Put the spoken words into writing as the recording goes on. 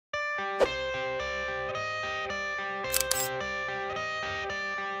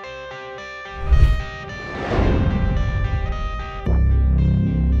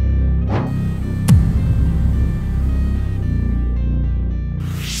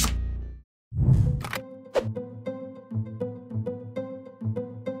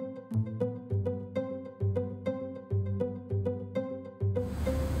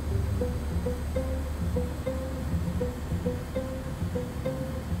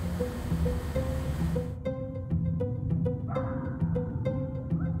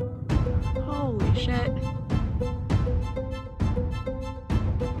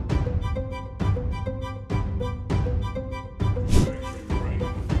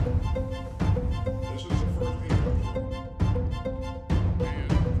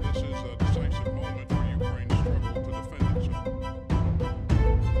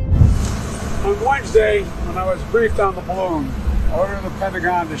On Wednesday, when I was briefed on the balloon, I ordered the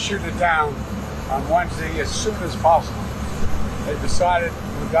Pentagon to shoot it down on Wednesday as soon as possible. They decided,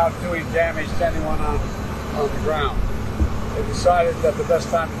 without doing damage to anyone on the ground, they decided that the best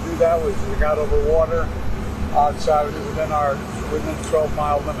time to do that was when we got over water outside within the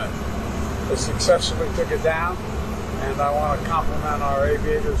 12-mile limit. They successfully took it down, and I want to compliment our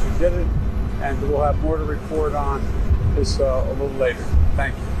aviators who did it, and we'll have more to report on this a little later.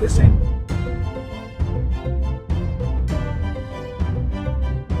 Thank you.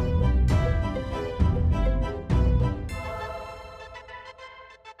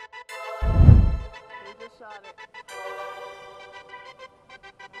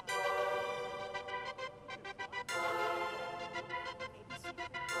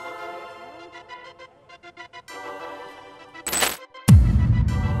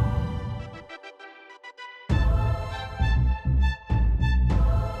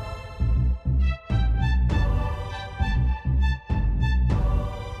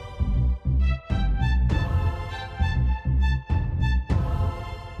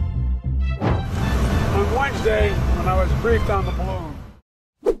 Wednesday, when I was briefed on the balloon,